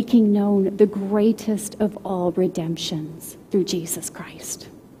and making known the greatest of all redemptions through Jesus Christ.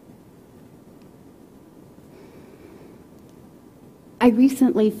 I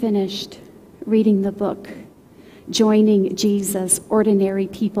recently finished reading the book, Joining Jesus, Ordinary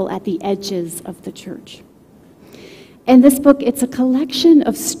People at the Edges of the Church. And this book, it's a collection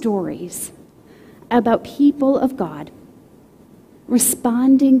of stories about people of God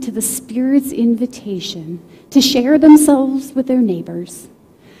responding to the Spirit's invitation to share themselves with their neighbors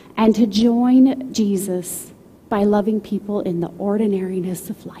and to join Jesus by loving people in the ordinariness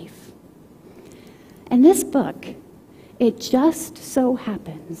of life. And this book, it just so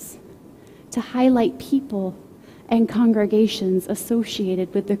happens to highlight people and congregations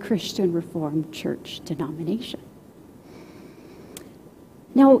associated with the Christian Reformed Church denomination.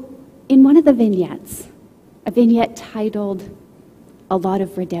 Now, in one of the vignettes, a vignette titled A Lot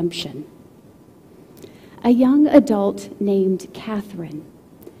of Redemption, a young adult named Catherine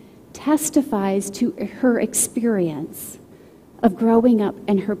testifies to her experience of growing up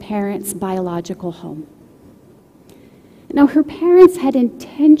in her parents' biological home. Now, her parents had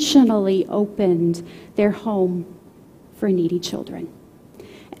intentionally opened their home for needy children.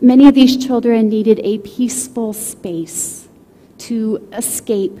 Many of these children needed a peaceful space to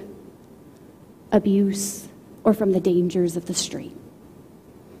escape abuse or from the dangers of the street.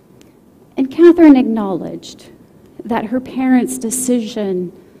 And Catherine acknowledged that her parents'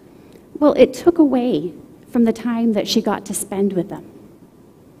 decision, well, it took away from the time that she got to spend with them.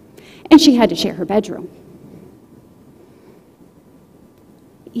 And she had to share her bedroom.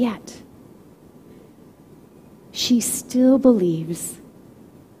 Yet, she still believes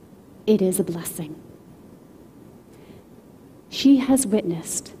it is a blessing. She has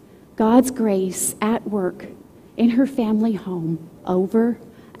witnessed God's grace at work in her family home over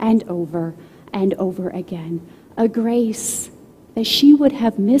and over and over again, a grace that she would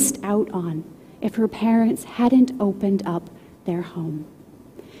have missed out on if her parents hadn't opened up their home.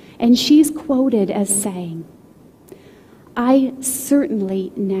 And she's quoted as saying, "I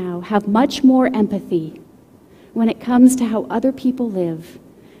certainly now have much more empathy when it comes to how other people live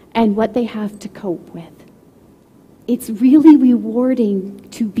and what they have to cope with. It's really rewarding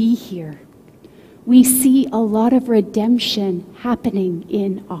to be here. We see a lot of redemption happening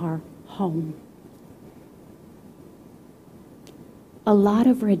in our home." A lot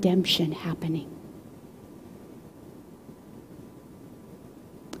of redemption happening.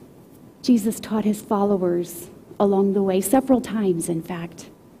 Jesus taught his followers along the way, several times in fact,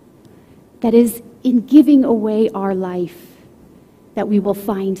 that is in giving away our life that we will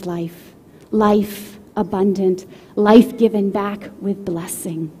find life, life abundant, life given back with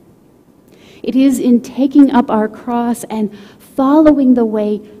blessing. It is in taking up our cross and following the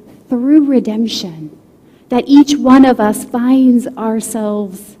way through redemption that each one of us finds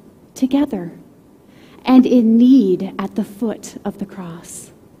ourselves together and in need at the foot of the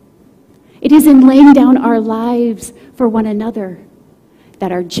cross. It is in laying down our lives for one another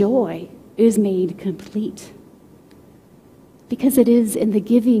that our joy is made complete. Because it is in the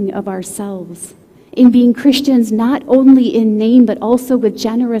giving of ourselves, in being Christians not only in name but also with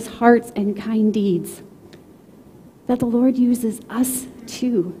generous hearts and kind deeds, that the Lord uses us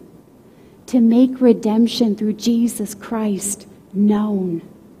too to make redemption through Jesus Christ known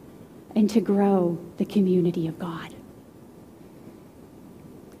and to grow the community of God.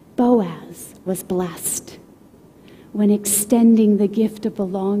 Boaz was blessed when extending the gift of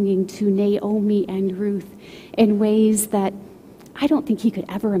belonging to Naomi and Ruth in ways that I don't think he could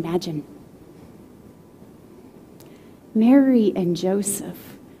ever imagine. Mary and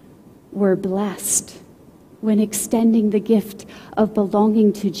Joseph were blessed when extending the gift of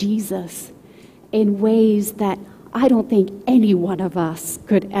belonging to Jesus in ways that I don't think any one of us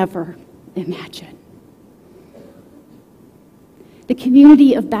could ever imagine. The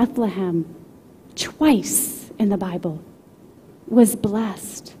community of Bethlehem, twice in the Bible, was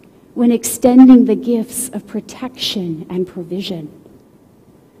blessed when extending the gifts of protection and provision.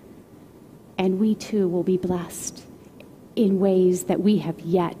 And we too will be blessed in ways that we have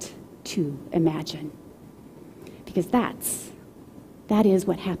yet to imagine. Because that is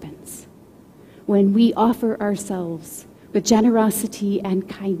what happens when we offer ourselves with generosity and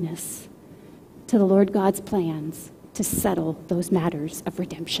kindness to the Lord God's plans to settle those matters of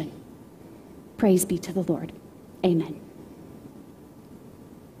redemption. Praise be to the Lord. Amen.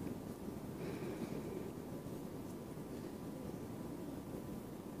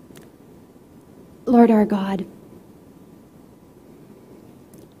 Lord our God,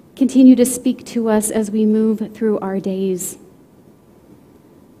 continue to speak to us as we move through our days,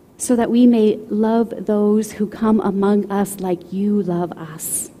 so that we may love those who come among us like you love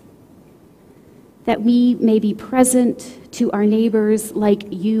us, that we may be present to our neighbors like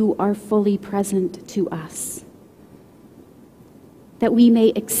you are fully present to us, that we may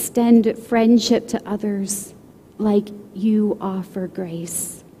extend friendship to others like you offer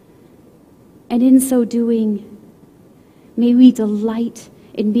grace. And in so doing, may we delight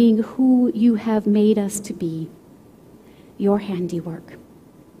in being who you have made us to be, your handiwork.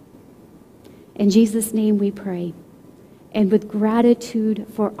 In Jesus' name we pray, and with gratitude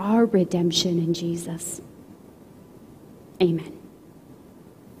for our redemption in Jesus. Amen.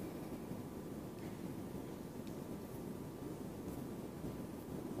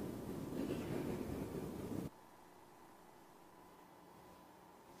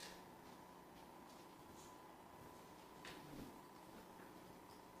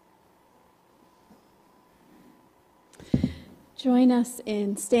 Join us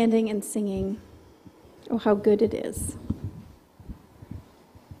in standing and singing, "Oh, how good it is."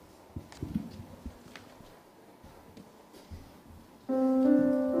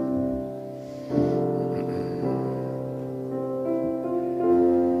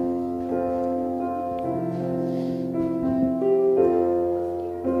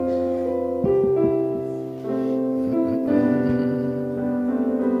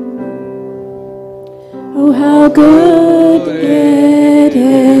 Oh, how good it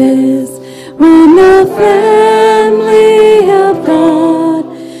is when the family of God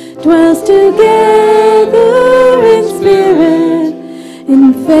dwells together in spirit,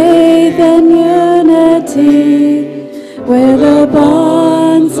 in faith and unity, where the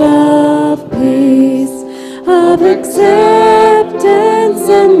bonds of peace, of acceptance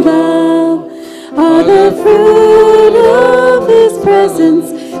and love are the fruit of His presence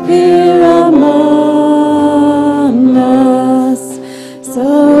here among us.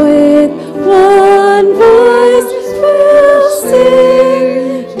 So with one voice we'll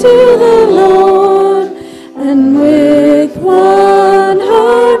sing to the Lord, and with one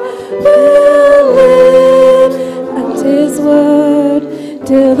heart we'll live at His word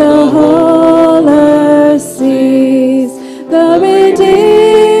till the whole earth sees the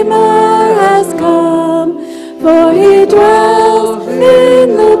Redeemer has come, for He dwells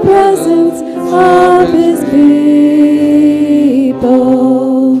in the presence of His people.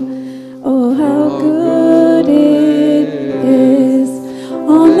 Oh, how good it is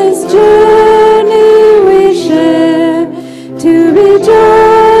on this journey we share to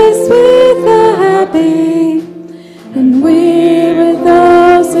rejoice with the happy and weep with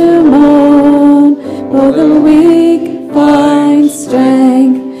those who mourn,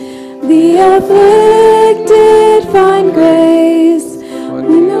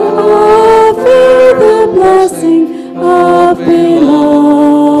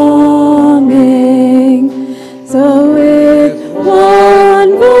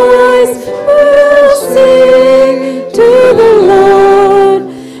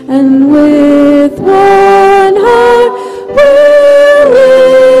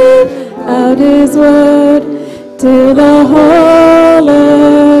 his word till the whole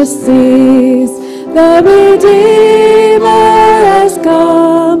earth sees. The Redeemer has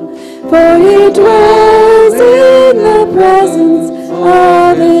come, for he dwells in the presence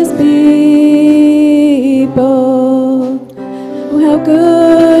of his people. Oh, how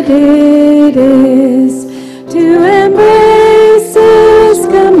good it is to embrace his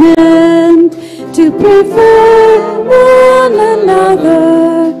command, to prefer one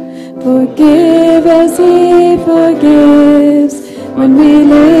another, forgive as he forgives. When we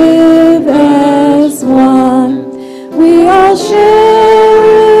live as one, we all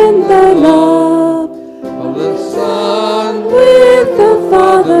share in the love of the Son with the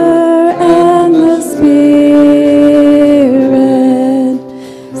Father and the Spirit.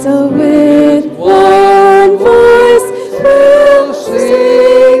 So with one voice we'll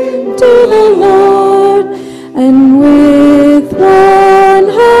sing to the Lord, and with one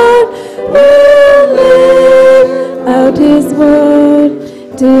heart we'll live out his word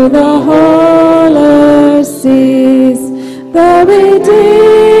till the whole earth sees. The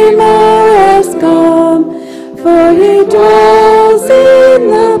Redeemer has come, for he dwells in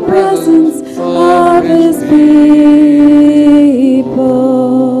the presence of his people.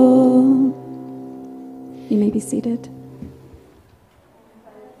 You may be seated.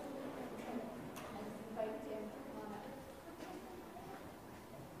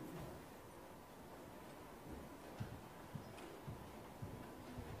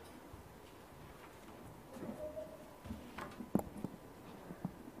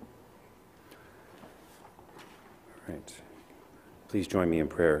 Right. Please join me in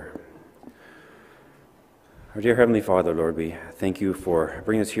prayer. Our dear Heavenly Father, Lord, we thank you for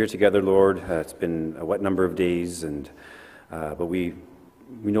bringing us here together, Lord. It's been a wet number of days, but we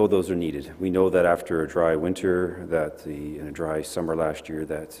know those are needed. We know that after a dry winter, in a dry summer last year,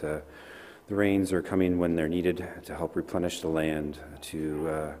 that the rains are coming when they're needed to help replenish the land,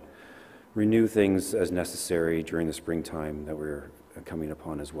 to renew things as necessary during the springtime that we're coming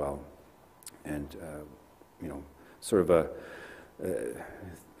upon as well. And, sort of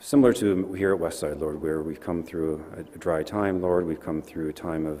similar to here at Westside, Lord, where we've come through a dry time, Lord. We've come through a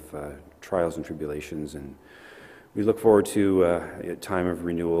time of trials and tribulations, and we look forward to a time of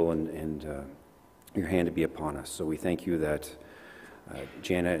renewal and your hand to be upon us. So we thank you that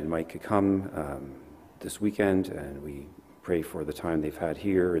Jana and Mike could come this weekend, and we pray for the time they've had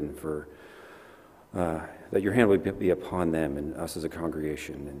here, and for that your hand will be upon them and us as a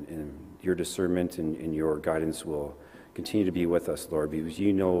congregation, and your discernment and your guidance will continue to be with us, Lord, because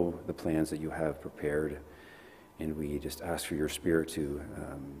you know the plans that you have prepared, and we just ask for your Spirit to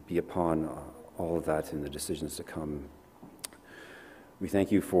be upon all of that and the decisions to come. We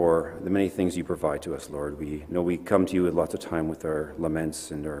thank you for the many things you provide to us, Lord. We know we come to you with lots of time with our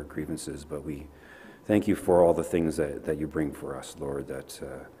laments and our grievances, but we thank you for all the things that you bring for us, Lord, that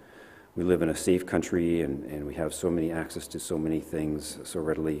we live in a safe country, and we have so many access to so many things so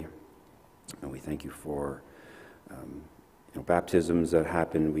readily. And we thank you for baptisms that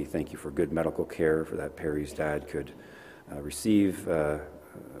happen. We thank you for good medical care, for that Perry's dad could receive a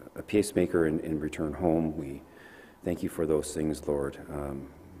pacemaker and return home. We thank you for those things, Lord.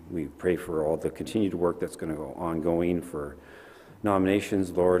 We pray for all the continued work that's going to go ongoing for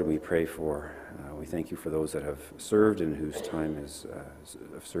nominations, Lord. We pray for, we thank you for those that have served and whose time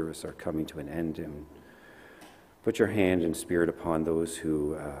of service are coming to an end. And put your hand and Spirit upon those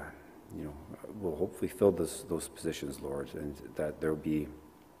who will hopefully fill those positions, Lord, and that there will be,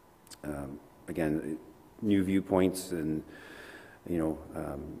 again, new viewpoints, and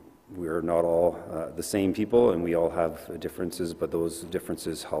we're not all the same people, and we all have differences, but those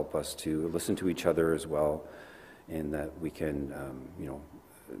differences help us to listen to each other as well, and that we can,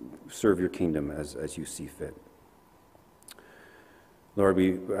 serve your kingdom as you see fit. Lord,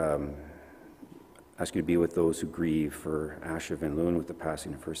 we ask you to be with those who grieve, for Asha Van Loon with the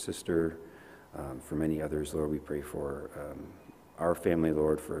passing of her sister, for many others, Lord. We pray for our family,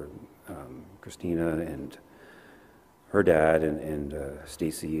 Lord, for Christina and her dad, and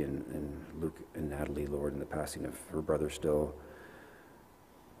Stacy and Luke and Natalie, Lord, in the passing of her brother still.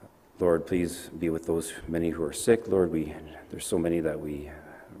 Lord, please be with those many who are sick, Lord. There's so many that we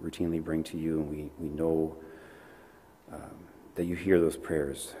routinely bring to you, and we know that you hear those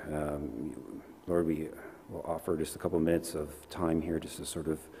prayers. Lord, we will offer just a couple minutes of time here just to sort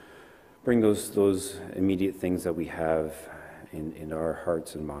of bring those immediate things that we have in our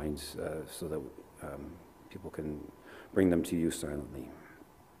hearts and minds, so that people can bring them to you silently.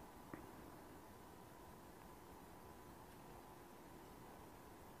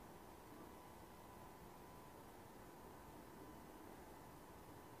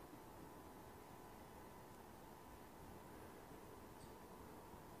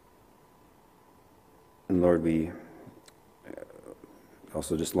 And Lord, we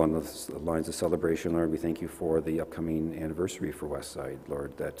also just along the lines of celebration, Lord, we thank you for the upcoming anniversary for Westside,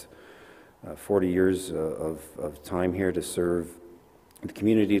 Lord, that 40 years of time here to serve the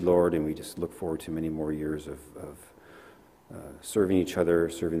community, Lord, and we just look forward to many more years of serving each other,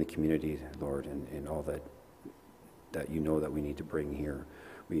 serving the community, Lord, and all that you know that we need to bring here.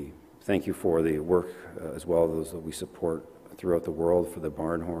 We thank you for the work as well, those that we support throughout the world, for the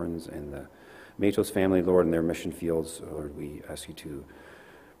Barnhorns and the Matos family, Lord, and their mission fields. Lord, we ask you to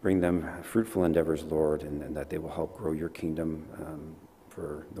bring them fruitful endeavors, Lord, and that they will help grow your kingdom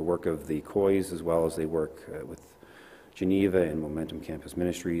for the work of the Coys, as well as they work with Geneva and Momentum Campus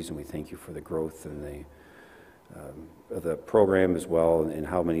Ministries. And we thank you for the growth and the program as well, and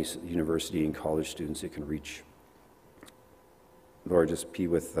how many university and college students it can reach. Lord, just be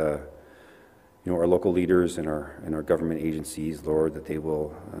with our local leaders and our government agencies, Lord, that they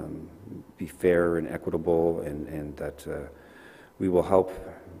will be fair and equitable, and that we will help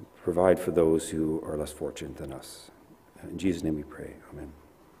provide for those who are less fortunate than us. In Jesus' name we pray. Amen.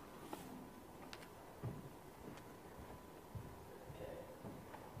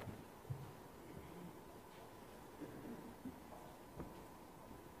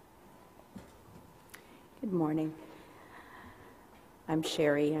 Good morning. I'm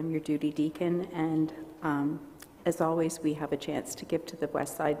Sherry. I'm your duty deacon, and as always, we have a chance to give to the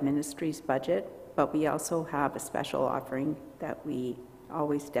Westside Ministries budget, but we also have a special offering that we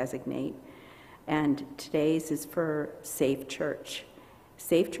always designate, and today's is for Safe Church.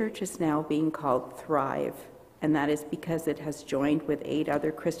 Safe Church is now being called Thrive, and that is because it has joined with 8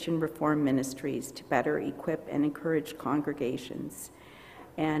 other Christian Reform ministries to better equip and encourage congregations.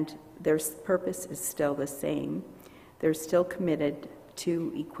 And their purpose is still the same. They're still committed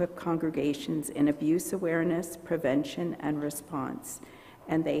to equip congregations in abuse awareness, prevention, and response.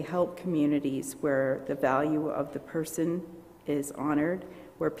 And they help communities where the value of the person is honored,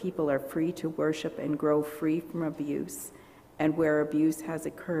 where people are free to worship and grow free from abuse, and where abuse has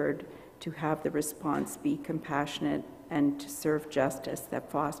occurred, to have the response be compassionate and to serve justice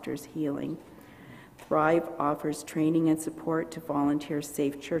that fosters healing. Thrive offers training and support to volunteer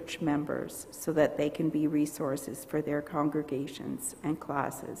Safe Church members so that they can be resources for their congregations and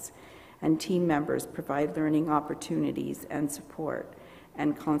classes, and team members provide learning opportunities and support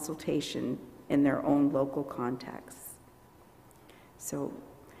and consultation in their own local contexts. So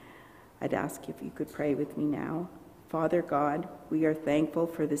I'd ask if you could pray with me now. Father God, we are thankful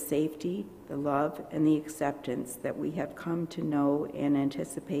for the safety, the love, and the acceptance that we have come to know and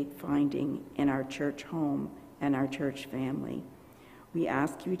anticipate finding in our church home and our church family. We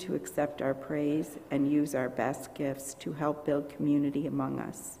ask you to accept our praise and use our best gifts to help build community among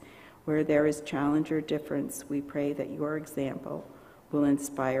us. Where there is challenge or difference, we pray that your example will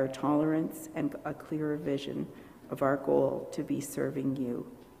inspire tolerance and a clearer vision of our goal to be serving you.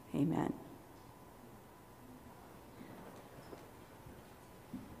 Amen.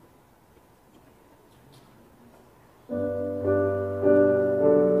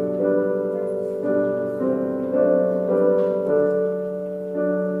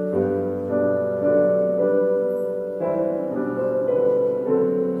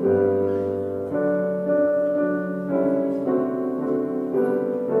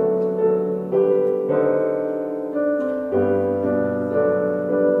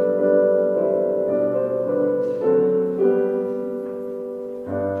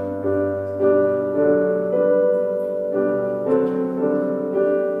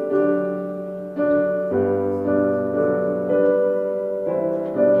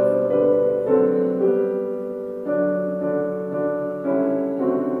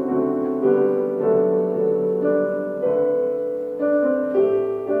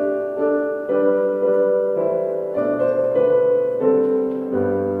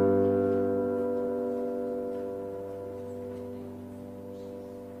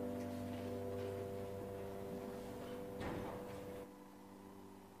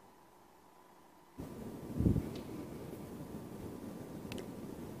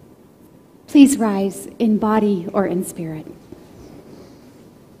 Please rise in body or in spirit.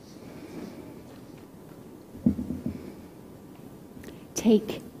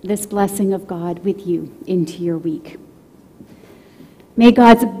 Take this blessing of God with you into your week. May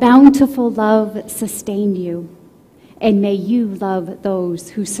God's bountiful love sustain you, and may you love those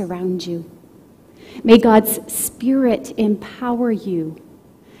who surround you. May God's Spirit empower you,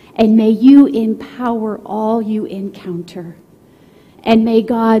 and may you empower all you encounter. And may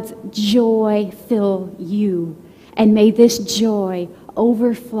God's joy fill you, and may this joy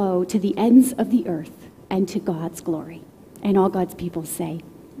overflow to the ends of the earth and to God's glory. And all God's people say,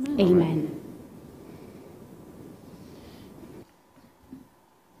 Amen.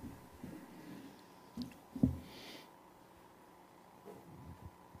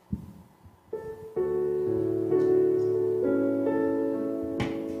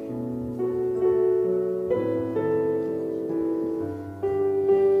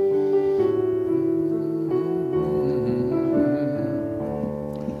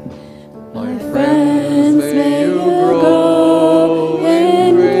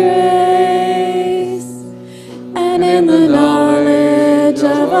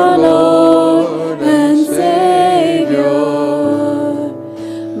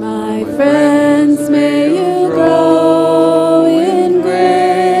 friends, may you grow in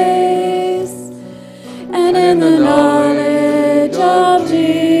grace and in the knowledge of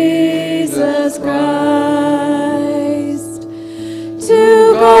Jesus Christ.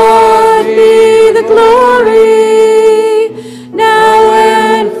 To God be the glory, now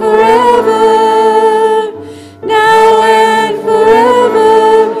and forever, now and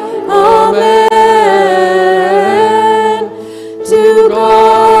forever. Amen. To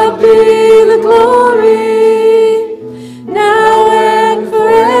God be the glory, now and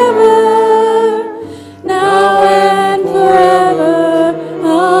forever, now and forever.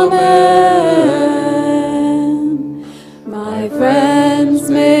 Amen. My friends,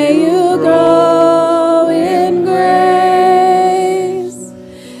 may you